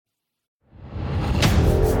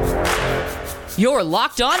You're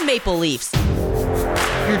Locked On Maple Leafs,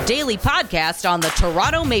 your daily podcast on the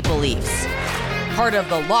Toronto Maple Leafs. Part of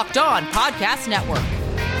the Locked On Podcast Network,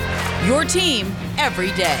 your team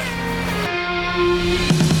every day.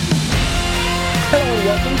 Hello and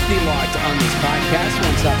welcome to the Locked On Leafs podcast,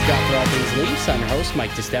 one-stop shop for all things Leafs. I'm your host,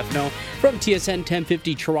 Mike DiStefano from TSN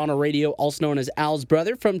 1050 Toronto Radio, also known as Al's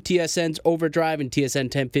brother from TSN's Overdrive and TSN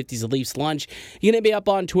 1050's Leafs Lunch. You can hit me up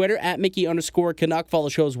on Twitter at Mickey_Canuck. Follow the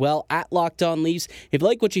show as well at Locked On Leafs. If you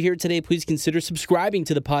like what you hear today, please consider subscribing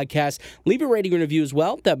to the podcast. Leave a rating and review as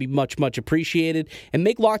well. That'd be much, much appreciated. And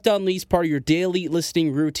make Locked On Leafs part of your daily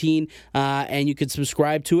listening routine. And you can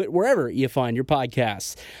subscribe to it wherever you find your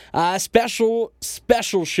podcasts.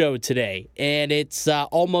 Special show today, and it's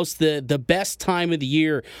almost the best time of the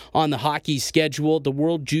year on the hockey schedule. The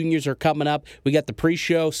World Juniors are coming up. We got the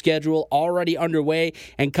pre-show schedule already underway,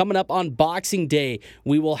 and coming up on Boxing Day,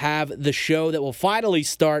 we will have the show that will finally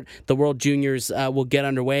start. The World Juniors will get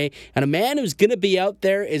underway, and a man who's going to be out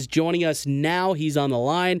there is joining us now. He's on the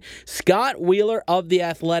line. Scott Wheeler of The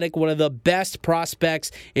Athletic, one of the best prospects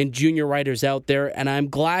and junior writers out there, and I'm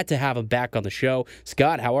glad to have him back on the show.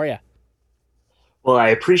 Scott, how are you? Well, I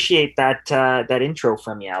appreciate that intro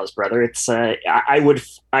from you, Al's brother. It's I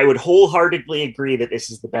would wholeheartedly agree that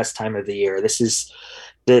this is the best time of the year. This is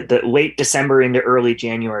the late December into early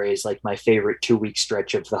January is like my favorite 2-week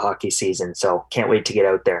stretch of the hockey season. So can't wait to get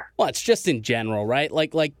out there. Well, it's just in general, right?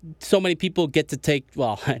 Like so many people get to take,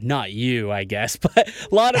 well, not you, I guess, but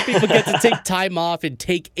a lot of people get to take time off and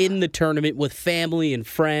take in the tournament with family and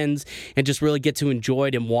friends and just really get to enjoy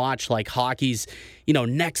it and watch like hockey's,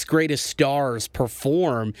 next greatest stars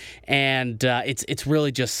perform, and it's really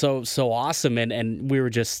just so awesome. And we were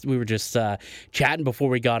just chatting before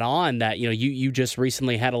we got on that you just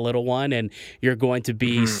recently had a little one, and you're going to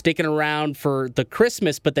be sticking around for the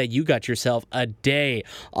Christmas, but that you got yourself a day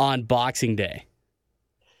on Boxing Day.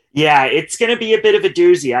 Yeah, it's going to be a bit of a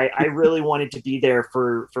doozy. I really wanted to be there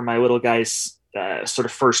for my little guy's sort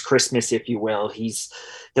of first Christmas, if you will.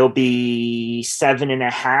 He'll be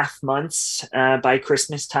 7.5 months by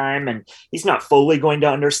Christmas time, and he's not fully going to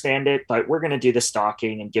understand it, but we're going to do the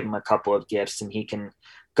stocking and give him a couple of gifts, and he can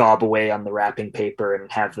gob away on the wrapping paper and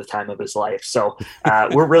have the time of his life. So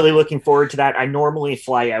we're really looking forward to that. I normally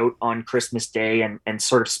fly out on Christmas Day and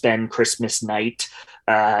sort of spend Christmas night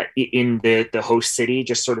in the host city,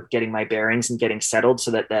 just sort of getting my bearings and getting settled so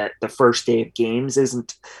that the first day of games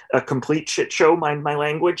isn't a complete shit show, mind my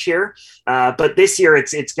language here. But this year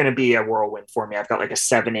it's going to be a whirlwind for me. I've got like a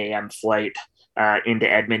 7 a.m. flight into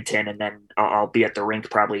Edmonton, and then I'll be at the rink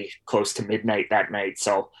probably close to midnight that night.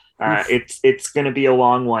 So it's going to be a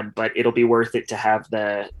long one, but it'll be worth it to have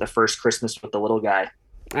the first Christmas with the little guy.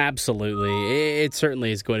 Absolutely, it certainly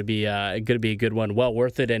is going to be a good one. Well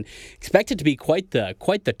worth it, and expect it to be quite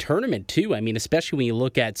the tournament too. I mean, especially when you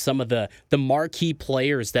look at some of the marquee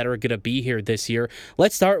players that are going to be here this year.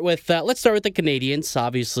 Let's start with the Canadiens.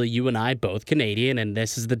 Obviously, you and I both Canadian, and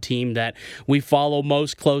this is the team that we follow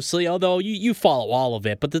most closely. Although you follow all of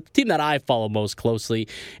it, but the team that I follow most closely.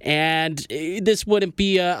 And this wouldn't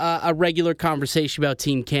be a regular conversation about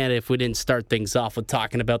Team Canada if we didn't start things off with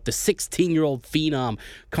talking about the 16-year-old phenom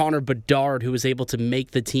Connor Bedard, who was able to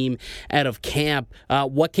make the team out of camp.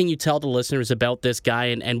 What can you tell the listeners about this guy,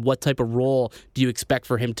 and what type of role do you expect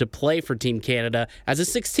for him to play for Team Canada as a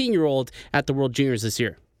 16-year-old at the World Juniors this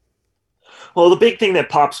year? Well, the big thing that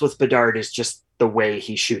pops with Bedard is just the way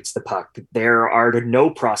he shoots the puck. There are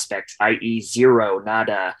no prospects, i.e. zero,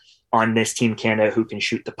 nada, on this Team Canada who can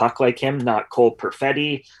shoot the puck like him. Not Cole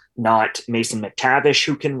Perfetti, not Mason McTavish,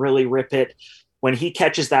 who can really rip it. When he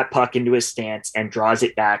catches that puck into his stance and draws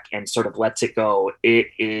it back and sort of lets it go, it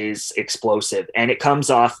is explosive. And it comes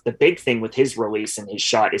off, the big thing with his release and his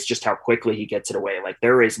shot is just how quickly he gets it away. Like,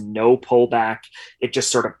 there is no pullback. It just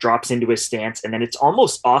sort of drops into his stance, and then it's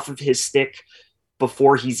almost off of his stick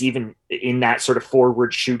before he's even in that sort of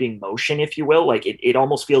forward shooting motion, if you will. Like, it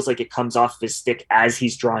almost feels like it comes off his stick as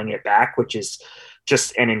he's drawing it back, which is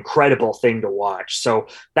just an incredible thing to watch. So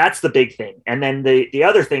that's the big thing. And then the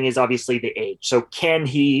other thing is obviously the age. So can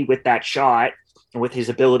he, with that shot and with his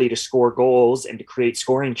ability to score goals and to create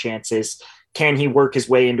scoring chances, can he work his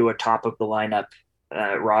way into a top of the lineup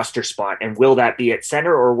roster spot? And will that be at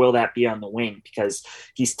center or will that be on the wing? Because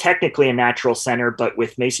he's technically a natural center, but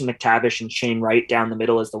with Mason McTavish and Shane Wright down the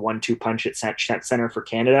middle as the 1-2 punch at center for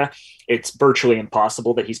Canada, it's virtually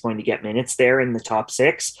impossible that he's going to get minutes there in the top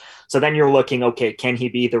 6. So then you're looking, okay, can he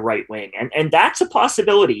be the right wing? And that's a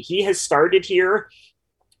possibility. He has started here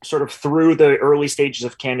sort of through the early stages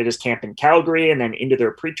of Canada's camp in Calgary and then into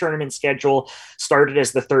their pre-tournament schedule, started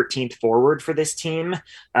as the 13th forward for this team.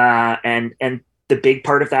 And the big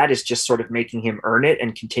part of that is just sort of making him earn it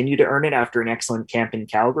and continue to earn it after an excellent camp in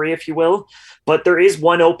Calgary, if you will. But there is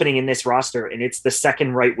one opening in this roster, and it's the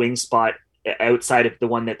second right wing spot outside of the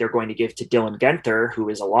one that they're going to give to Dylan Guenther, who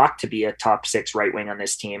is a lock to be a top 6 right wing on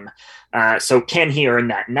this team. So can he earn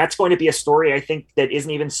that? And that's going to be a story, I think, that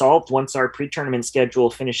isn't even solved once our pre-tournament schedule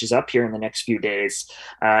finishes up here in the next few days.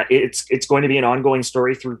 It's going to be an ongoing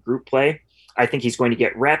story through group play. I think he's going to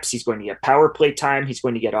get reps. He's going to get power play time. He's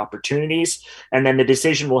going to get opportunities. And then the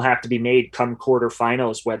decision will have to be made come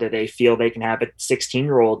quarterfinals, whether they feel they can have a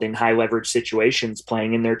 16-year-old in high leverage situations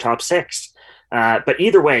playing in their top 6. But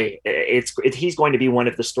either way, he's going to be one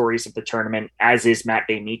of the stories of the tournament, as is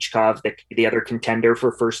Matvei Michkov, the other contender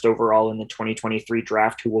for first overall in the 2023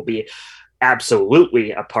 draft, who will be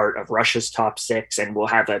absolutely a part of Russia's top 6 and will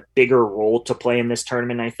have a bigger role to play in this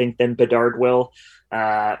tournament, I think, than Bedard will.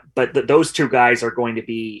 But those two guys are going to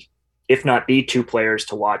be, if not the 2 players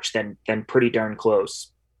to watch, then pretty darn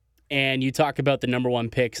close. And you talk about the number 1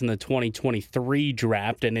 picks in the 2023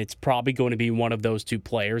 draft, and it's probably going to be one of those 2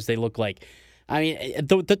 players. They look like, I mean,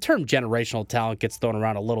 the term generational talent gets thrown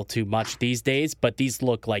around a little too much these days, but these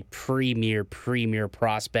look like premier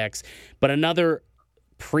prospects. But another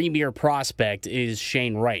premier prospect is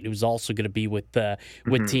Shane Wright, who's also going to be with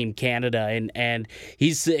Team Canada, and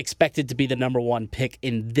he's expected to be the number 1 pick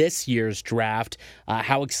in this year's draft.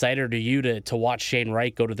 How excited are you to watch Shane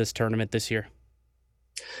Wright go to this tournament this year?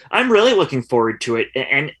 I'm really looking forward to it,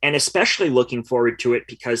 and especially looking forward to it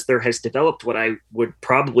because there has developed what I would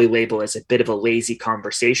probably label as a bit of a lazy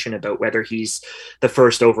conversation about whether he's the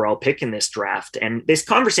first overall pick in this draft. And this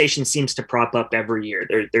conversation seems to prop up every year.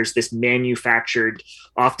 There's this manufactured,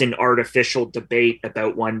 often artificial debate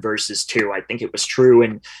about 1 versus 2. I think it was true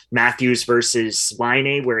in Matthews versus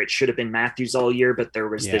Laine, where it should have been Matthews all year, but there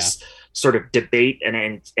was this sort of debate,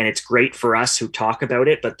 and it's great for us who talk about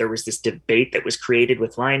it, but there was this debate that was created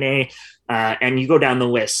with Laine, and you go down the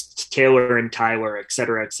list, Taylor and Tyler, et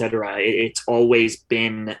cetera, et cetera. It's always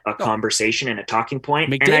been a conversation and a talking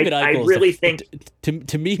point. McDavid and I really think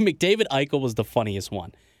to me, McDavid Eichel was the funniest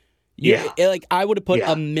one. Like I would have put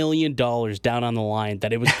 $1 million down on the line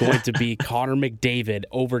that it was going to be Connor McDavid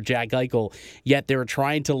over Jack Eichel. Yet they were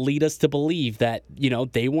trying to lead us to believe that,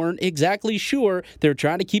 they weren't exactly sure. They were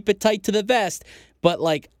trying to keep it tight to the vest. But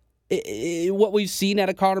what we've seen out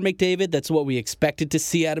of Connor McDavid, that's what we expected to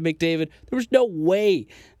see out of McDavid. There was no way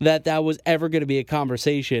that was ever going to be a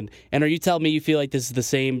conversation. And are you telling me you feel like this is the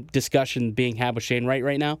same discussion being had with Shane Wright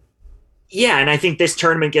right now? Yeah, and I think this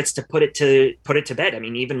tournament gets to put it to bed. I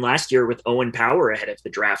mean, even last year with Owen Power ahead of the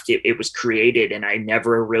draft, it was created, and I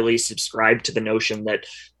never really subscribed to the notion that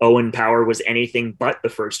Owen Power was anything but the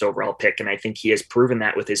first overall pick, and I think he has proven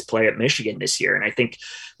that with his play at Michigan this year. And I think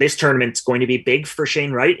this tournament's going to be big for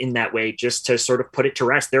Shane Wright in that way, just to sort of put it to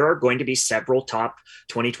rest. There are going to be several top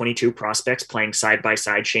 2022 prospects playing side by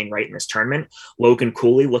side Shane Wright in this tournament. Logan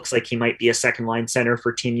Cooley looks like he might be a second line center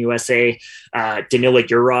for Team USA. Danila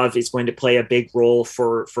Yurov is going to play a big role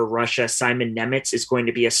for Russia. Simon Nemec is going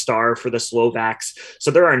to be a star for the Slovaks.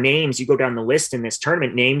 So there are names, you go down the list in this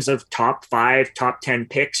tournament, names of top 5, top 10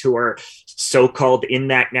 picks who are so-called in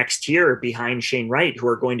that next tier behind Shane Wright, who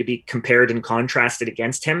are going to be compared and contrasted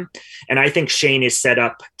against him. And I think Shane is set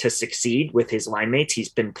up to succeed with his line mates. He's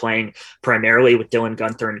been playing primarily with Dylan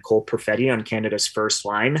Guenther and Cole Perfetti on Canada's first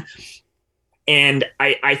line. And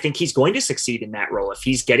I think he's going to succeed in that role. If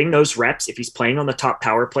he's getting those reps, if he's playing on the top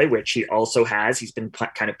power play, which he also has, he's been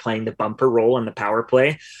kind of playing the bumper role on the power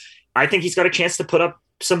play. I think he's got a chance to put up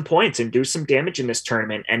some points and do some damage in this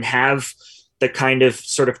tournament and have the kind of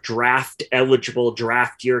sort of draft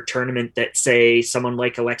year tournament that, say, someone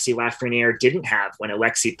like Alexis Lafreniere didn't have when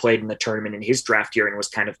Alexis played in the tournament in his draft year and was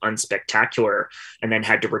kind of unspectacular and then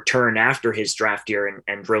had to return after his draft year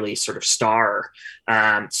and really sort of star.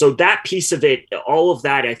 So that piece of it, all of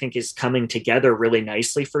that, I think, is coming together really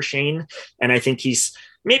nicely for Shane. And I think he's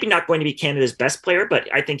maybe not going to be Canada's best player, but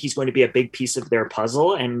I think he's going to be a big piece of their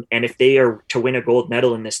puzzle. And if they are to win a gold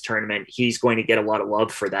medal in this tournament, he's going to get a lot of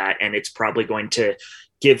love for that. And it's probably going to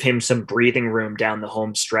give him some breathing room down the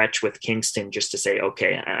home stretch with Kingston just to say,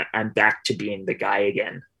 okay, I'm back to being the guy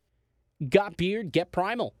again. Got beard, get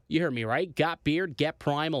Primal. You heard me, right? Got beard, get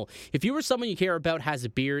Primal. If you or someone you care about has a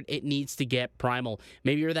beard, it needs to get Primal.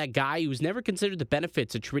 Maybe you're that guy who's never considered the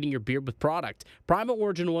benefits of treating your beard with product. Primal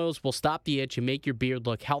Origin Oils will stop the itch and make your beard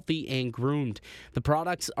look healthy and groomed. The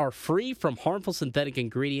products are free from harmful synthetic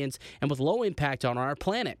ingredients and with low impact on our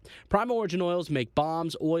planet. Primal Origin Oils make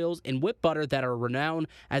balms, oils, and whip butter that are renowned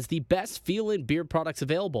as the best feel-in beard products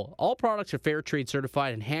available. All products are fair trade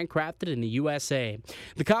certified and handcrafted in the USA.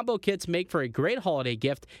 The combo kits make for a great holiday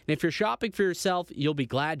gift, and if you're shopping for yourself, you'll be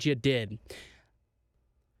glad you did.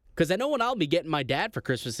 Because I know what I'll be getting my dad for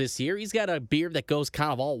Christmas this year. He's got a beard that goes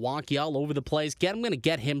kind of all wonky all over the place. I'm going to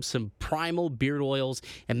get him some Primal beard oils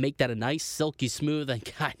and make that a nice silky smooth. And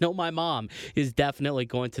I know my mom is definitely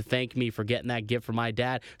going to thank me for getting that gift for my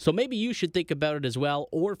dad. So maybe you should think about it as well,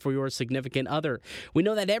 or for your significant other. We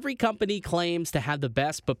know that every company claims to have the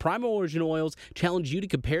best, but Primal Origin Oils challenge you to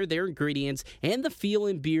compare their ingredients and the feel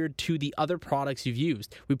in beard to the other products you've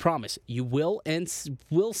used. We promise you will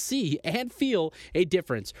see and feel a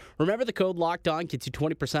difference. Remember, the code LOCKEDON gets you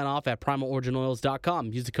 20% off at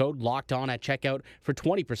PrimalOriginOils.com. Use the code LOCKEDON at checkout for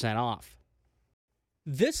 20% off.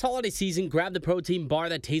 This holiday season, grab the protein bar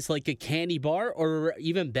that tastes like a candy bar, or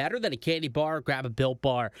even better than a candy bar, grab a Built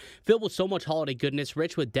Bar. Filled with so much holiday goodness,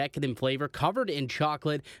 rich with decadent flavor, covered in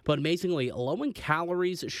chocolate, but amazingly low in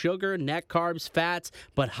calories, sugar, net carbs, fats,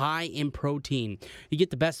 but high in protein. You get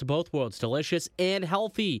the best of both worlds, delicious and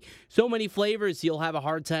healthy. So many flavors, you'll have a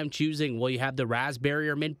hard time choosing. Will you have the raspberry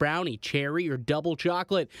or mint brownie, cherry or double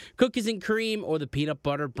chocolate, cookies and cream, or the peanut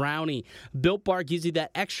butter brownie? Built Bar gives you that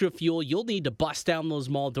extra fuel you'll need to bust down those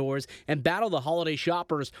mall doors and battle the holiday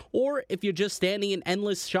shoppers. Or if you're just standing in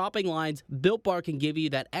endless shopping lines, Built Bar can give you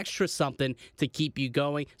that extra something to keep you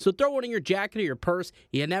going. So throw it in your jacket or your purse.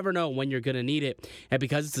 You never know when you're going to need it. And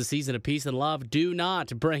because it's a season of peace and love, do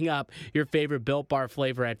not bring up your favorite Built Bar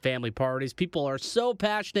flavor at family parties. People are so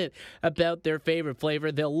passionate about their favorite flavor,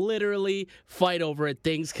 they'll literally fight over it.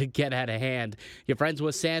 Things could get out of hand. Your friends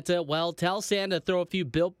with Santa? Well, tell Santa to throw a few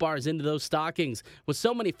Built Bars into those stockings. With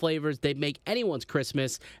so many flavors, they'd make anyone's Christmas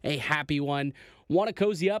a happy one. Want to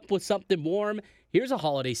cozy up with something warm? Here's a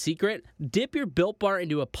holiday secret. Dip your Built Bar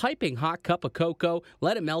into a piping hot cup of cocoa,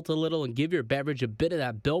 let it melt a little, and give your beverage a bit of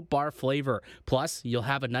that Built Bar flavor. Plus, you'll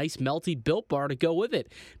have a nice melty Built Bar to go with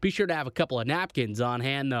it. Be sure to have a couple of napkins on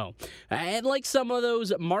hand, though. And like some of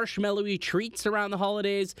those marshmallowy treats around the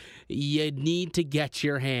holidays, you need to get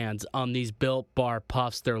your hands on these Built Bar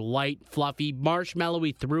Puffs. They're light, fluffy,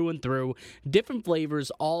 marshmallowy through and through. Different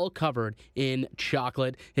flavors, all covered in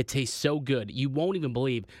chocolate. It tastes so good, you won't even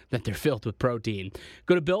believe that they're filled with protein.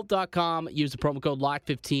 Go to Built.com, use the promo code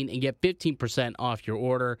LOCK15 and get 15% off your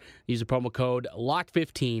order. Use the promo code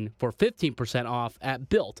LOCK15 for 15% off at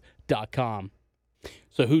Built.com.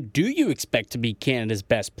 So who do you expect to be Canada's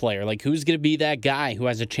best player? Like, who's going to be that guy who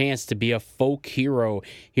has a chance to be a folk hero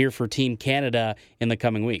here for Team Canada in the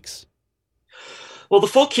coming weeks? Well, the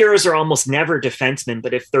folk heroes are almost never defensemen,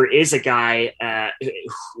 but if there is a guy,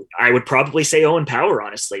 I would probably say Owen Power,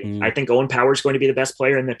 honestly. I think Owen Power is going to be the best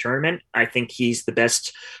player in the tournament. I think he's the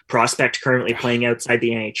best prospect currently playing outside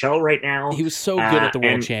the NHL right now. He was so good at the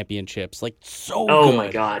World Championships. Like, so good. Oh, my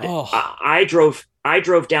God. Oh. I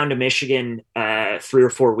drove down to Michigan 3 or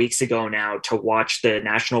 4 weeks ago now to watch the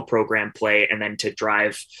national program play, and then to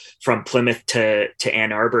drive from Plymouth to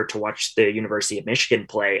Ann Arbor to watch the University of Michigan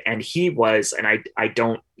play. And he was, and I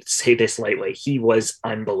don't say this lightly, he was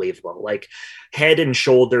unbelievable, like head and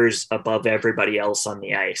shoulders above everybody else on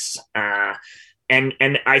the ice.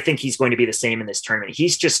 And I think he's going to be the same in this tournament.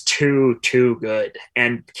 He's just too good.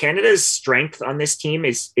 And Canada's strength on this team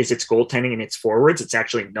is its goaltending and its forwards. It's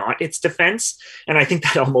actually not its defense. And I think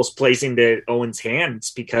that almost plays into Owen's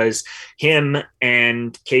hands, because him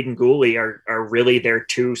and Caden Gooley are really their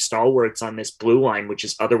two stalwarts on this blue line, which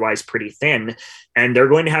is otherwise pretty thin. And they're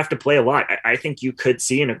going to have to play a lot. I think you could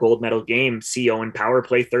see in a gold medal game, see Owen Power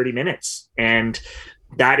play 30 minutes. And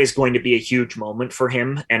that is going to be a huge moment for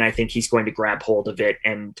him. And I think he's going to grab hold of it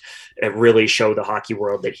and really show the hockey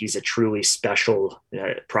world that he's a truly special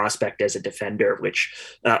prospect as a defender,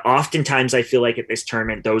 which oftentimes I feel like at this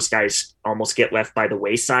tournament, those guys almost get left by the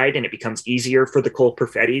wayside, and it becomes easier for the Cole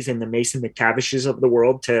Perfettis and the Mason McTavishes of the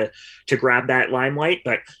world to grab that limelight.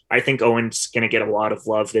 But I think Owen's going to get a lot of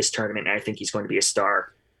love this tournament, and I think he's going to be a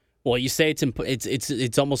star. Well, you say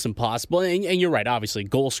it's almost impossible, and you're right. Obviously,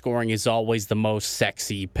 goal scoring is always the most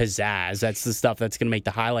sexy pizzazz. That's the stuff that's going to make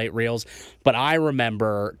the highlight reels. But I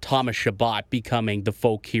remember Thomas Chabot becoming the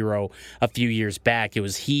folk hero a few years back. It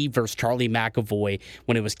was he versus Charlie McAvoy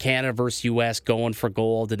when it was Canada versus U.S. going for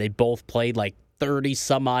gold, and they both played like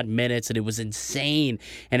 30-some-odd minutes, and it was insane.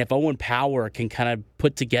 And if Owen Power can kind of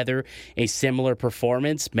put together a similar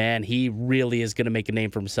performance, man, he really is going to make a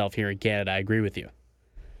name for himself here in Canada. I agree with you.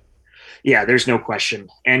 Yeah, there's no question.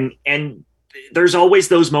 And there's always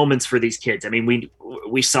those moments for these kids. I mean,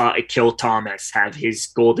 we saw Akil Thomas have his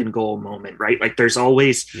golden goal moment, right? Like there's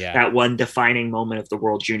always that one defining moment of the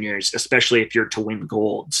World Juniors, especially if you're to win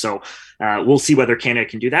gold. So we'll see whether Canada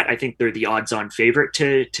can do that. I think they're the odds-on favorite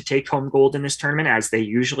to take home gold in this tournament, as they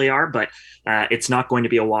usually are, but it's not going to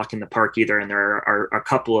be a walk in the park either. And there are a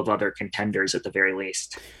couple of other contenders at the very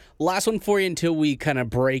least. Last one for you until we kind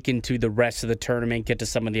of break into the rest of the tournament, get to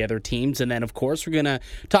some of the other teams, and then, of course, we're going to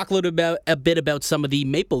talk a bit about some of the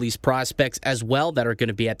Maple Leafs prospects as well that are going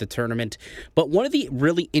to be at the tournament. But one of the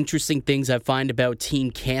really interesting things I find about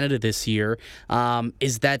Team Canada this year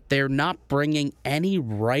is that they're not bringing any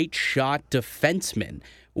right-shot defensemen.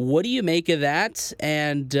 What do you make of that?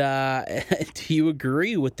 And do you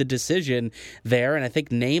agree with the decision there? And I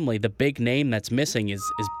think, namely, the big name that's missing is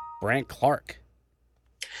Brandt Clarke.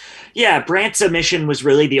 Yeah, Brandt's omission was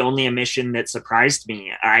really the only omission that surprised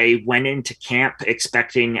me. I went into camp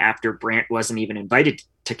expecting, after Brandt wasn't even invited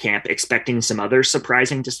to camp, expecting some other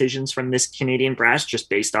surprising decisions from this Canadian brass, just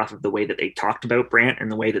based off of the way that they talked about Brandt and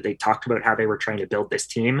the way that they talked about how they were trying to build this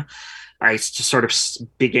team. I just sort of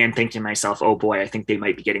began thinking to myself, oh boy, I think they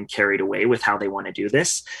might be getting carried away with how they want to do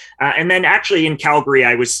this. And then actually in Calgary,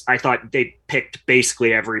 I thought they picked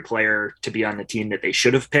basically every player to be on the team that they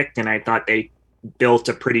should have picked. And I thought they built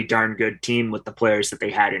a pretty darn good team with the players that they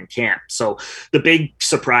had in camp. So the big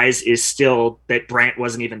surprise is still that Brandt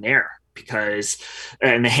wasn't even there, because,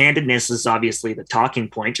 and the handedness is obviously the talking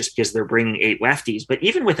point just because they're bringing 8 lefties, but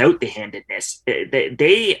even without the handedness,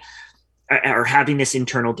 they are having this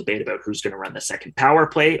internal debate about who's going to run the second power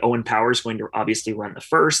play. Owen Power is going to obviously run the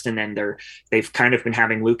first, and then they've kind of been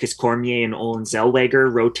having Lucas Cormier and Olen Zellweger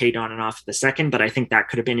rotate on and off the second, but I think that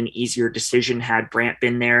could have been an easier decision had Brandt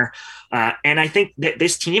been there. And I think that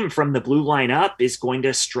this team from the blue line up is going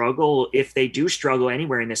to struggle. If they do struggle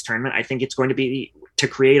anywhere in this tournament, I think it's going to be to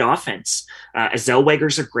create offense.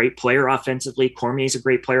 Zellweger's a great player offensively. Cormier's a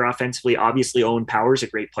great player offensively. Obviously, Owen Power's a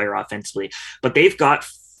great player offensively, but they've got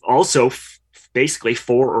also basically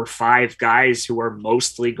 4 or 5 guys who are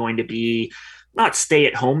mostly going to be not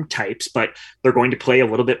stay-at-home types, but they're going to play a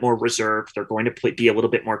little bit more reserved. They're going to be a little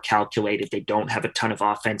bit more calculated. They don't have a ton of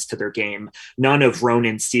offense to their game. None of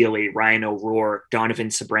Ronan Seeley, Ryan O'Rourke, Donovan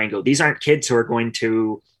Sabrango. These aren't kids who are going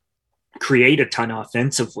to create a ton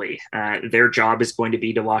offensively. Their job is going to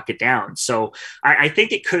be to lock it down. So I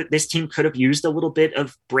think this team could have used a little bit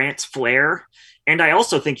of Brandt's flair. And I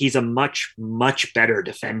also think he's a much, much better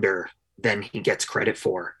defender than he gets credit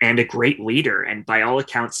for, and a great leader. And by all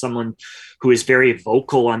accounts, someone who is very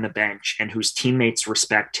vocal on the bench and whose teammates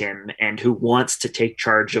respect him and who wants to take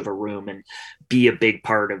charge of a room and be a big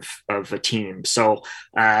part of a team. So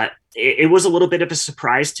it was a little bit of a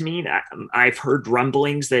surprise to me. I've heard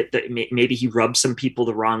rumblings that maybe he rubbed some people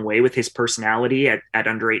the wrong way with his personality at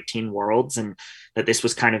under 18 Worlds, and that this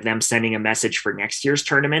was kind of them sending a message for next year's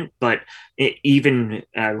tournament. But even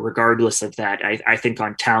regardless of that, I think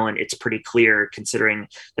on talent, it's pretty clear, considering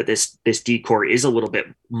that this D-core is a little bit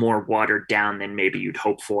more watered down than maybe you'd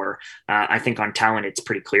hope for. I think on talent, it's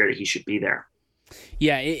pretty clear that he should be there.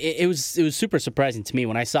 Yeah, it was super surprising to me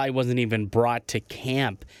when I saw he wasn't even brought to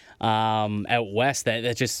camp out west.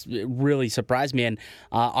 That just really surprised me. And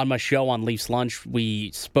on my show on Leafs Lunch,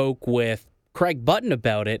 we spoke with Craig Button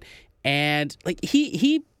about it, and like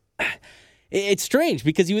he it's strange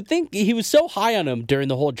because you would think he was so high on him during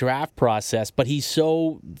the whole draft process, but he's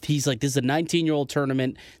like, this is a 19-year-old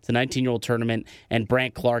tournament. It's a 19-year-old tournament, and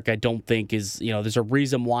Brandt Clarke, I don't think is, there's a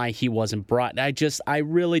reason why he wasn't brought. I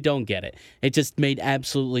really don't get it. It just made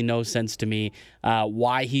absolutely no sense to me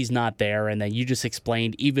why he's not there, and then you just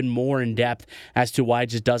explained even more in depth as to why it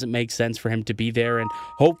just doesn't make sense for him to be there, and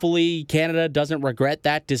hopefully Canada doesn't regret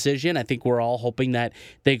that decision. I think we're all hoping that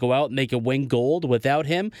they go out and they can win gold without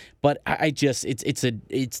him, but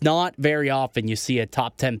it's not very often you see a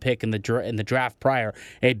top 10 pick in the draft prior,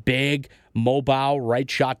 a big mobile right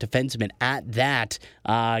shot defenseman at that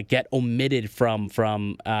get omitted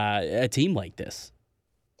from a team like this.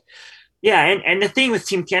 Yeah, and the thing with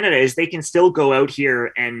Team Canada is they can still go out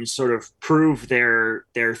here and sort of prove their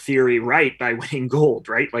theory right by winning gold,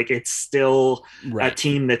 right? Like, it's still right. A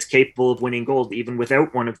team that's capable of winning gold even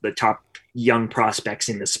without one of the top young prospects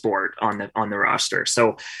in the sport on the roster.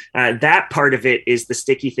 So that part of it is the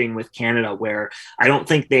sticky thing with Canada, where I don't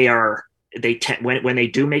think when they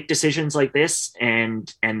do make decisions like this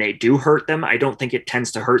and they do hurt them, I don't think it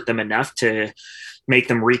tends to hurt them enough to make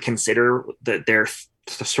them reconsider their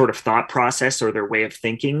sort of thought process or their way of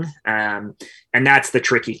thinking. And that's the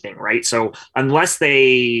tricky thing, right? So unless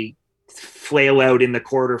they flail out in the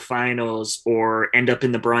quarterfinals or end up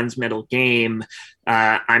in the bronze medal game,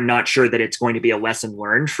 I'm not sure that it's going to be a lesson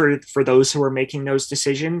learned for those who are making those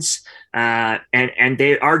decisions. And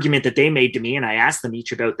the argument that they made to me, and I asked them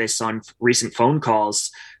each about this on recent phone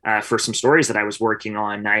calls for some stories that I was working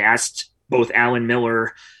on. I asked both Alan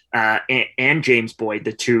Miller and James Boyd,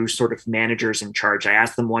 the two sort of managers in charge. I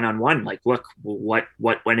asked them one-on-one, like, look, what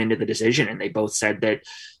went into the decision? And they both said that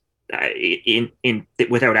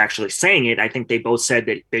without actually saying it, I think they both said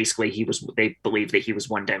that basically they believed that he was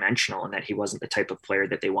one dimensional and that he wasn't the type of player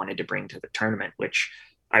that they wanted to bring to the tournament, which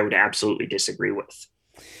I would absolutely disagree with.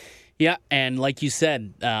 Yeah, and like you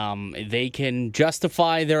said, they can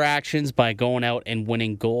justify their actions by going out and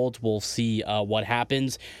winning gold. We'll see what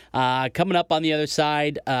happens. Coming up on the other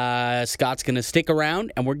side, Scott's going to stick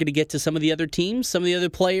around, and we're going to get to some of the other teams, some of the other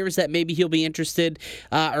players that maybe he'll be interested,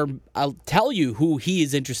 or I'll tell you who he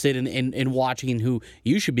is interested in watching and who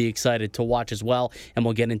you should be excited to watch as well. And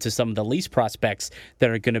we'll get into some of the Leafs prospects that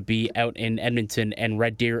are going to be out in Edmonton and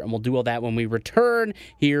Red Deer, and we'll do all that when we return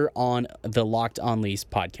here on the Locked On Leafs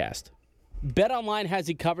podcast. BetOnline has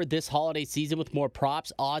you covered this holiday season with more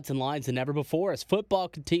props, odds, and lines than ever before as football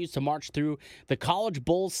continues to march through the College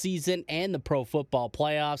Bowl season and the Pro Football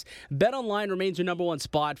playoffs. BetOnline remains your number one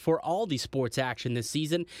spot for all the sports action this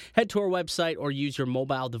season. Head to our website or use your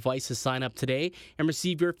mobile device to sign up today and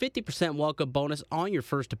receive your 50% welcome bonus on your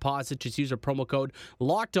first deposit. Just use our promo code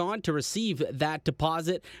LOCKEDON to receive that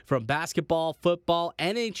deposit from basketball, football,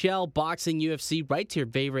 NHL, boxing, UFC, right to your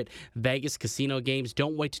favorite Vegas casino games.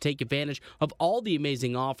 Don't wait to take advantage of all the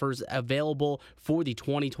amazing offers available for the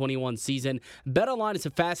 2021 season. BetOnline is the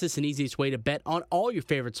fastest and easiest way to bet on all your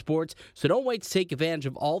favorite sports, so don't wait to take advantage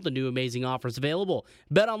of all the new amazing offers available.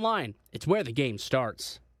 BetOnline, it's where the game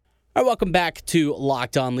starts. All right, welcome back to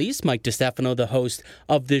Locked On Leafs. Mike DiStefano, the host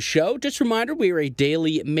of this show. Just a reminder, we are a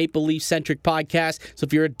daily Maple Leaf-centric podcast, so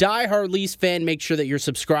if you're a diehard Leafs fan, make sure that you're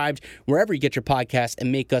subscribed wherever you get your podcast and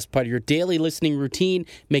make us part of your daily listening routine.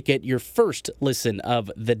 Make it your first listen of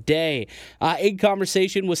the day. In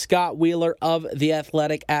conversation with Scott Wheeler of The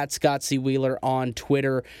Athletic, at Scott C. Wheeler on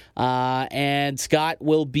Twitter. And Scott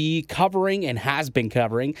will be covering, and has been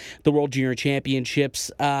covering, the World Junior Championships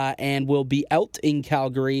and will be out in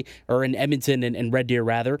Calgary, or in Edmonton and Red Deer,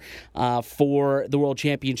 rather, for the World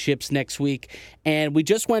Championships next week. And we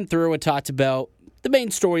just went through and talked about the main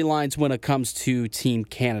storylines when it comes to Team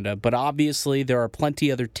Canada. But obviously, there are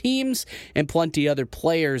plenty other teams and plenty other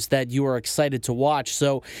players that you are excited to watch.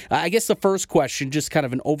 So I guess the first question, just kind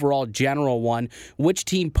of an overall general one, which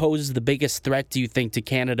team poses the biggest threat, do you think, to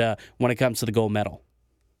Canada when it comes to the gold medal?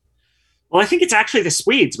 Well, I think it's actually the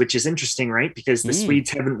Swedes, which is interesting, right? Because the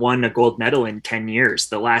Swedes haven't won a gold medal in 10 years.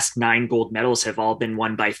 The last 9 gold medals have all been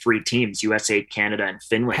won by 3 teams, USA, Canada, and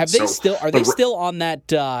Finland. Are they still on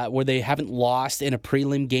that where they haven't lost in a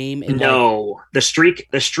prelim game? No, the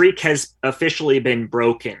streak has officially been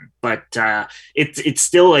broken, but it's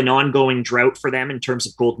still an ongoing drought for them in terms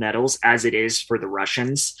of gold medals, as it is for the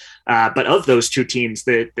Russians. But of those 2 teams,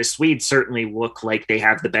 the Swedes certainly look like they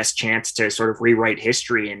have the best chance to sort of rewrite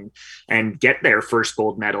history and get their first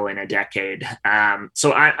gold medal in a decade.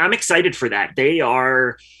 So I'm excited for that. They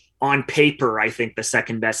are, on paper, I think, the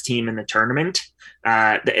second best team in the tournament.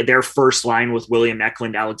 Their first line with William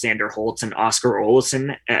Eklund, Alexander Holtz, and Oscar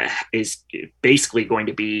Olsson is basically going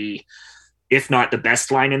to be, if not the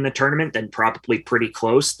best line in the tournament, then probably pretty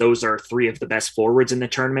close. Those are 3 of the best forwards in the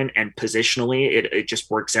tournament, and positionally, it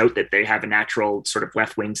just works out that they have a natural sort of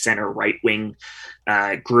left wing, center, right wing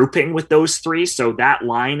grouping with those 3. So that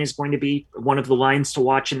line is going to be one of the lines to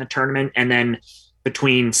watch in the tournament. And then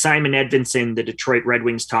between Simon Edvinsson, the Detroit Red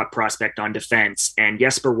Wings top prospect on defense, and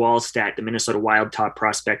Jesper Wallstedt, the Minnesota Wild top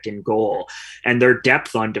prospect in goal, and their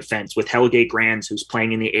depth on defense with Helge Grans, who's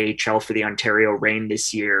playing in the AHL for the Ontario Reign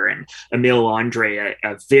this year, and Emil Andre,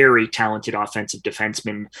 a very talented offensive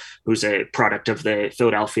defenseman who's a product of the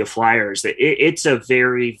Philadelphia Flyers. It's a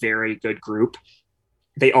very, very good group.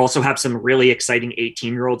 They also have some really exciting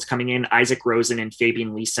 18-year-olds coming in. Isaac Rosen and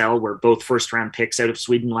Fabian Lysell were both first-round picks out of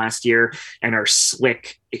Sweden last year and are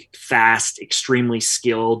slick, fast, extremely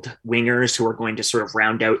skilled wingers who are going to sort of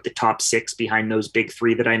round out the top 6 behind those big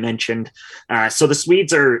 3 that I mentioned. So the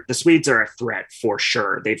Swedes are a threat for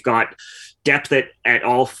sure. They've got depth at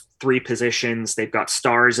all 3 positions. They've got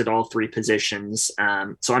stars at all 3 positions.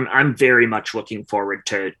 So I'm very much looking forward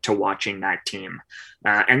to watching that team.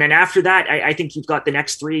 And then after that, I think you've got the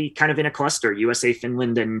next 3 kind of in a cluster. USA,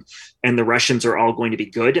 Finland, and the Russians are all going to be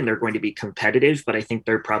good, and they're going to be competitive, but I think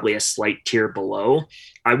they're probably a slight tier below.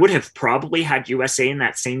 I would have probably had USA in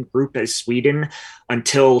that same group as Sweden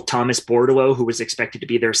until Thomas Bordeleau, who was expected to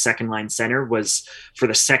be their second-line center, was, for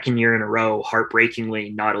the second year in a row, heartbreakingly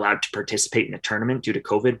not allowed to participate in the tournament due to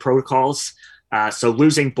COVID protocols. So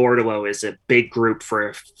losing Bordeleau is a big group for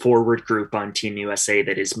a forward group on Team USA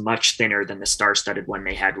that is much thinner than the star-studded one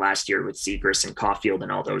they had last year with Zegras and Caulfield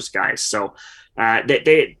and all those guys. So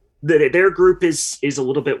their group is a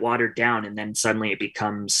little bit watered down, and then suddenly it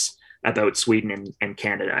becomes about Sweden and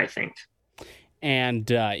Canada, I think. And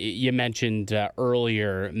you mentioned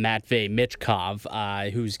earlier Matvei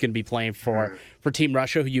Michkov, who's going to be playing for Team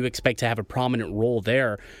Russia, who you expect to have a prominent role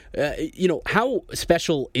there. How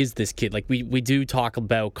special is this kid? Like we do talk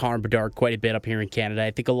about Connor Bedard quite a bit up here in Canada. I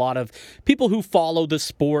think a lot of people who follow the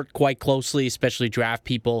sport quite closely, especially draft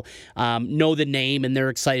people, know the name and they're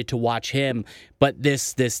excited to watch him. But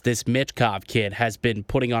this Michkov kid has been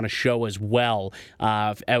putting on a show as well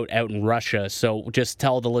out in Russia. So just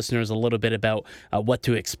tell the listeners a little bit about what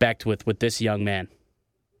to expect with this young man.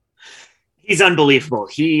 He's unbelievable.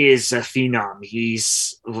 He is a phenom.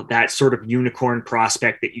 He's that sort of unicorn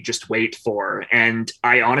prospect that you just wait for. And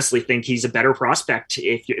I honestly think he's a better prospect.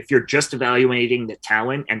 If you're just evaluating the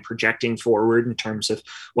talent and projecting forward in terms of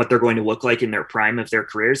what they're going to look like in their prime of their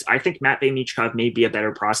careers, I think Matvei Michkov may be a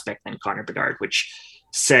better prospect than Connor Bedard, which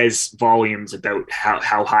says volumes about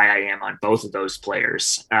how high I am on both of those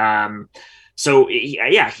players. I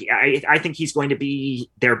think he's going to be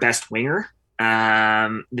their best winger.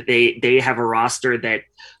 They have a roster that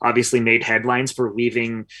obviously made headlines for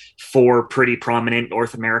leaving 4 pretty prominent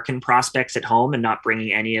North American prospects at home and not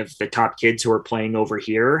bringing any of the top kids who are playing over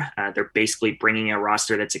here. They're basically bringing a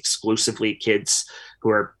roster that's exclusively kids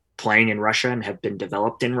who are playing in Russia and have been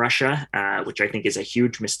developed in Russia, which I think is a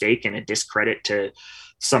huge mistake and a discredit to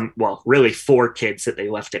really 4 kids that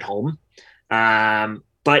they left at home.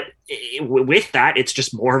 But with that, it's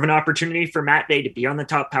just more of an opportunity for Matvei to be on the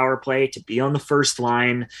top power play, to be on the first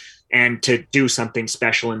line, and to do something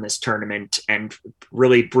special in this tournament and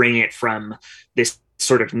really bring it from this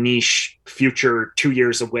sort of niche future 2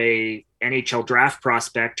 years away NHL draft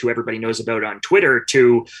prospect who everybody knows about on Twitter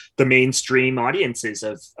to the mainstream audiences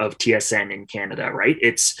of TSN in Canada, right?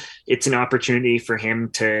 It's an opportunity for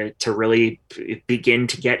him to really begin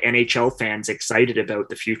to get NHL fans excited about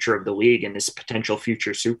the future of the league and this potential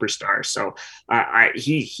future superstar. So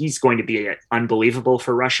he's going to be unbelievable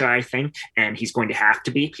for Russia, I think, and he's going to have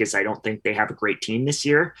to be because I don't think they have a great team this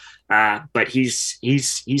year. But he's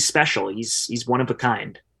special. He's one of a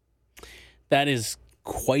kind. That is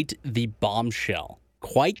quite the bombshell.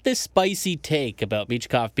 Quite the spicy take about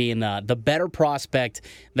Michkov being the better prospect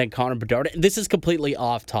than Connor Bedard. This is completely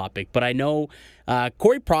off topic, but I know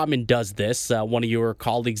Corey Prodman does this, one of your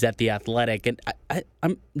colleagues at The Athletic. And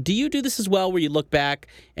do you do this as well, where you look back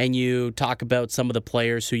and you talk about some of the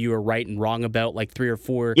players who you were right and wrong about, like 3 or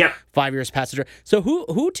 4, 5 years past? So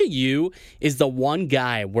who to you is the one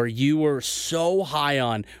guy where you were so high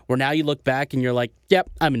on, where now you look back and you're like, yep,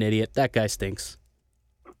 I'm an idiot. That guy stinks.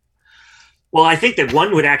 Well, I think that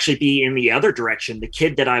one would actually be in the other direction. The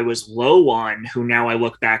kid that I was low on, who now I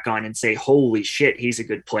look back on and say, holy shit, he's a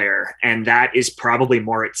good player. And that is probably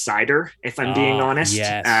Moritz Seider, if I'm being honest.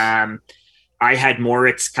 Yes. I had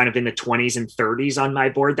Moritz kind of in the 20s and 30s on my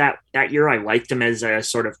board that year. I liked him as a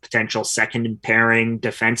sort of potential second pairing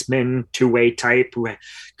defenseman, 2-way type who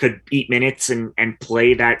could eat minutes and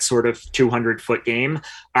play that sort of 200-foot game.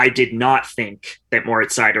 I did not think that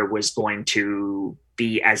Moritz Seider was going to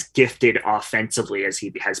be as gifted offensively as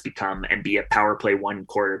he has become and be a power play 1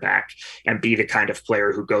 quarterback and be the kind of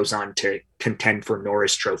player who goes on to contend for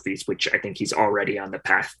Norris trophies, which I think he's already on the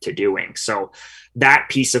path to doing. So that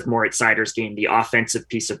piece of Moritz Seider's game, the offensive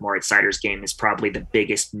piece of Moritz Seider's game, is probably the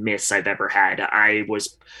biggest miss I've ever had. I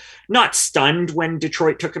was not stunned when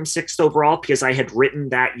Detroit took him 6th overall because I had written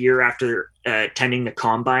that year after attending the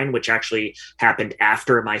Combine, which actually happened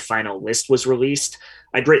after my final list was released.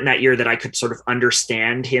 I'd written that year that I could sort of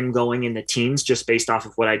understand him going in the teens just based off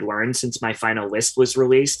of what I'd learned since my final list was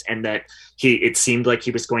released, and that it seemed like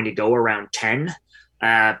he was going to go around 10.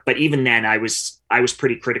 But even then, I was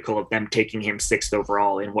pretty critical of them taking him 6th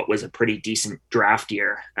overall in what was a pretty decent draft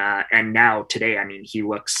year. And now today, I mean, he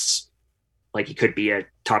looks like he could be a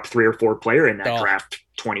top 3 or 4 player in that draft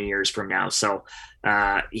 20 years from now. So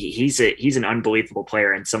he's an unbelievable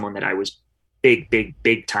player and someone that I was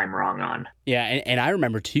big time wrong on. Yeah, and I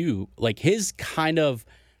remember too, like his kind of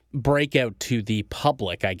breakout to the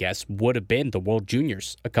public, I guess, would have been the World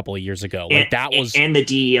Juniors a couple of years ago. Like that was, and the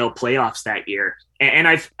DEL playoffs that year. And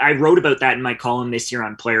I wrote about that in my column this year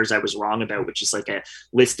on players I was wrong about, which is like a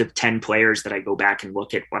list of 10 players that I go back and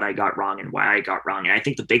look at what I got wrong and why I got wrong. And I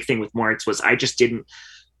think the big thing with Moritz was I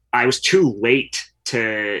was too late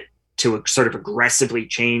to sort of aggressively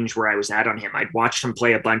change where I was at on him. I'd watched him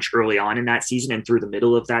play a bunch early on in that season and through the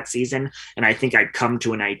middle of that season. And I think I'd come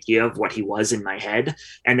to an idea of what he was in my head.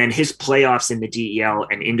 And then his playoffs in the DEL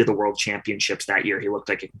and into the World Championships that year, he looked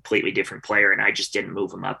like a completely different player. And I just didn't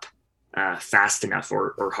move him up fast enough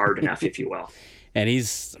or hard enough, if you will. And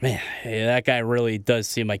that guy really does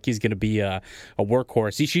seem like he's going to be a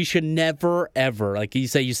workhorse. He should never, ever, like you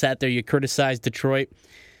say, you sat there, you criticized Detroit.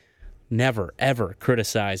 never, ever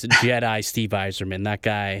criticize Jedi Steve Yzerman. That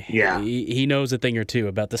guy, Yeah. he knows a thing or two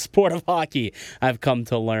about the sport of hockey, I've come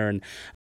to learn.